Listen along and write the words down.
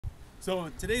So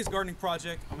in today's gardening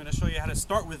project, I'm going to show you how to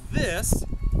start with this,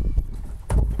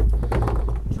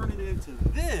 turn it into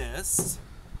this,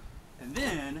 and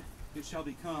then it shall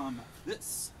become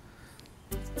this.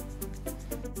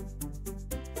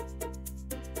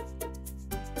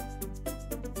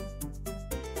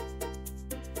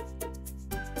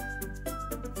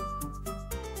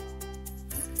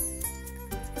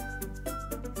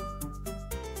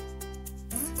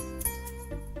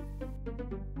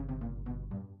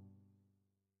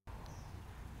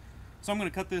 So I'm going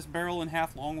to cut this barrel in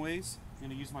half long ways. I'm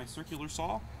going to use my circular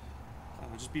saw.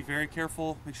 Just be very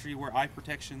careful. Make sure you wear eye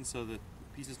protection so that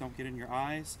pieces don't get in your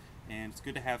eyes. And it's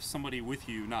good to have somebody with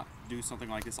you, not do something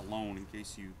like this alone in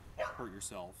case you hurt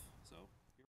yourself.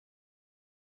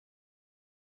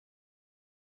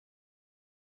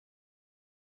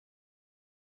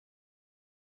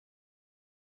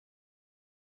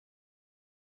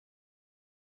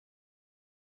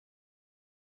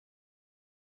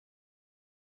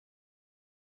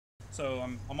 So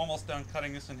I'm almost done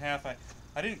cutting this in half. I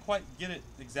didn't quite get it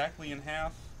exactly in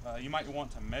half. You might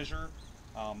want to measure.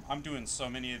 I'm doing so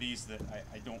many of these that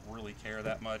I don't really care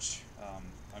that much.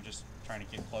 I'm just trying to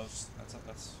get close.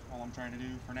 That's all I'm trying to do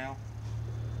for now.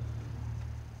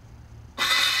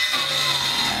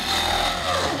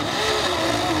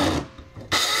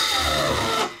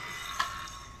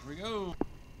 Here we go.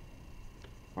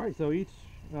 All right, so each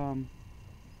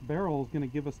barrel is going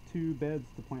to give us 2 beds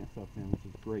to plant stuff in, which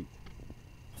is great.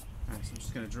 All right, so I'm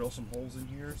just going to drill some holes in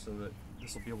here so that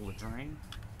this will be able to drain.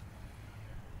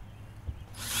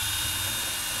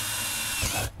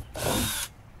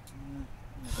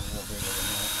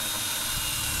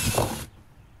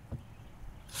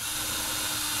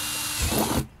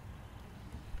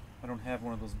 I don't have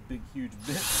one of those big, huge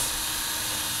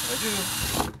bits, but I do.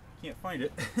 Can't find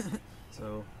it,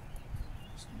 so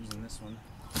just using this one.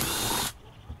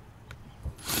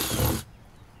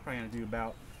 Probably gonna do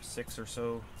about 6 or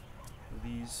so of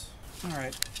these. All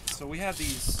right, so we had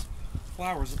these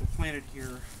flowers that we planted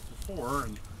here before,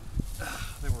 and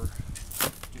they were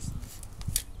just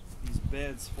these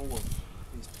beds full of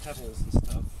these petals and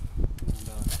stuff. And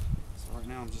so right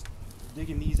now I'm just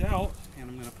digging these out, and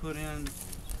I'm gonna put in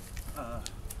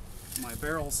my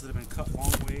barrels that have been cut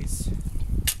long ways.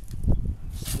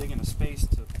 Just digging a space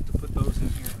to put those in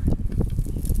here.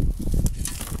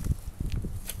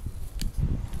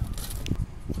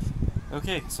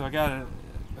 Okay, so I got a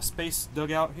space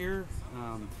dug out here.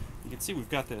 You can see we've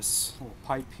got this little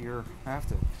pipe here. I have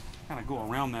to kind of go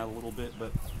around that a little bit,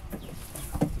 but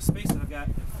the space that I've got,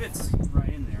 it fits right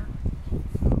in there.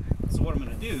 So what I'm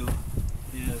going to do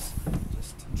is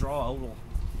just draw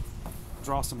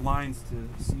some lines to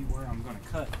see where I'm going to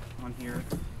cut on here.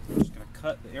 I'm just going to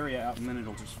cut the area out, and then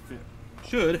it'll just fit.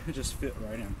 Should just fit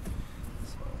right in.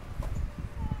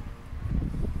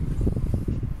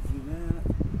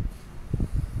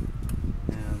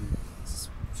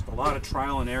 A lot of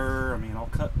trial and error. I mean, I'll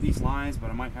cut these lines, but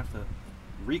I might have to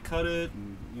recut it,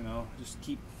 and just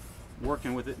keep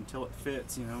working with it until it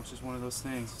fits. It's just one of those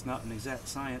things. It's not an exact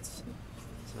science.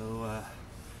 So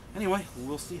anyway,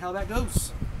 we'll see how that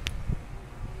goes.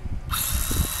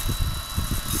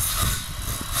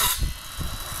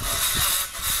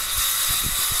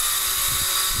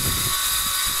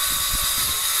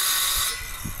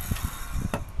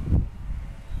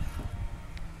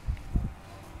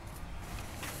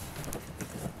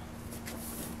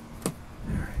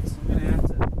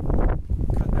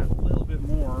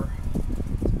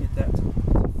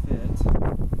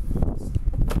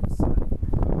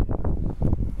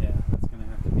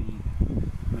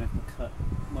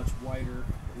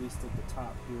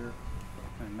 Here,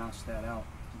 kind of notch that out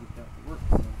to get that to work.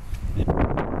 So.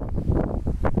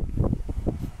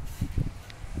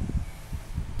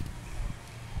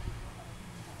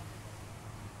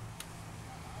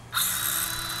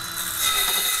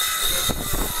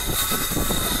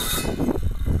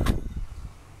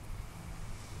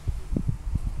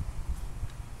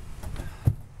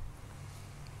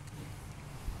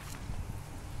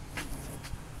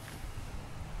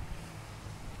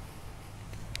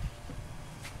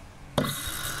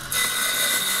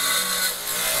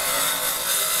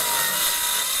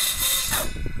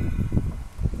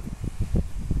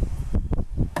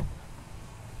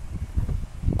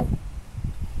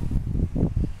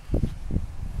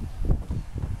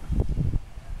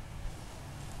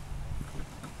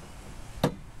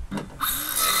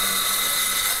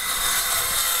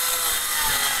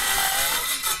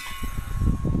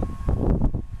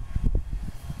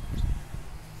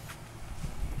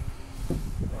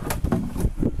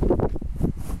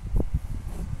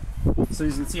 So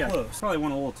as you can see, I probably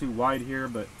went a little too wide here,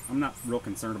 but I'm not real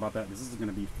concerned about that because this is going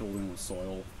to be filled in with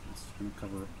soil. It's going to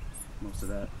cover most of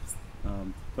that.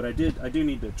 But I do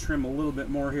need to trim a little bit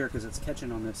more here because it's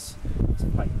catching on this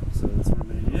pipe. So that's what I'm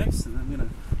going to do next, and I'm going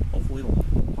to, hopefully it'll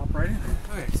pop right in.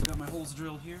 Okay, so I got my holes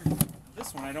drilled here.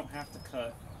 This one I don't have to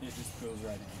cut, it just goes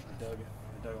right in.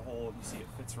 I dug a hole, you see it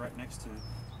fits right next to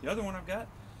the other one I've got.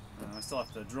 I still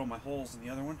have to drill my holes in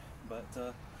the other one,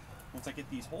 but once I get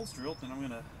these holes drilled, then I'm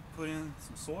going to put in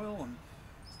some soil and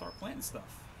start planting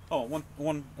stuff. Oh,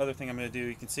 one other thing I'm going to do,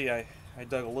 you can see I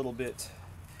dug a little bit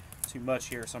too much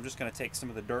here, so I'm just going to take some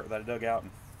of the dirt that I dug out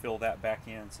and fill that back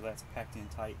in so that's packed in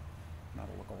tight, and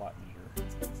that'll look a lot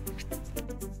neater.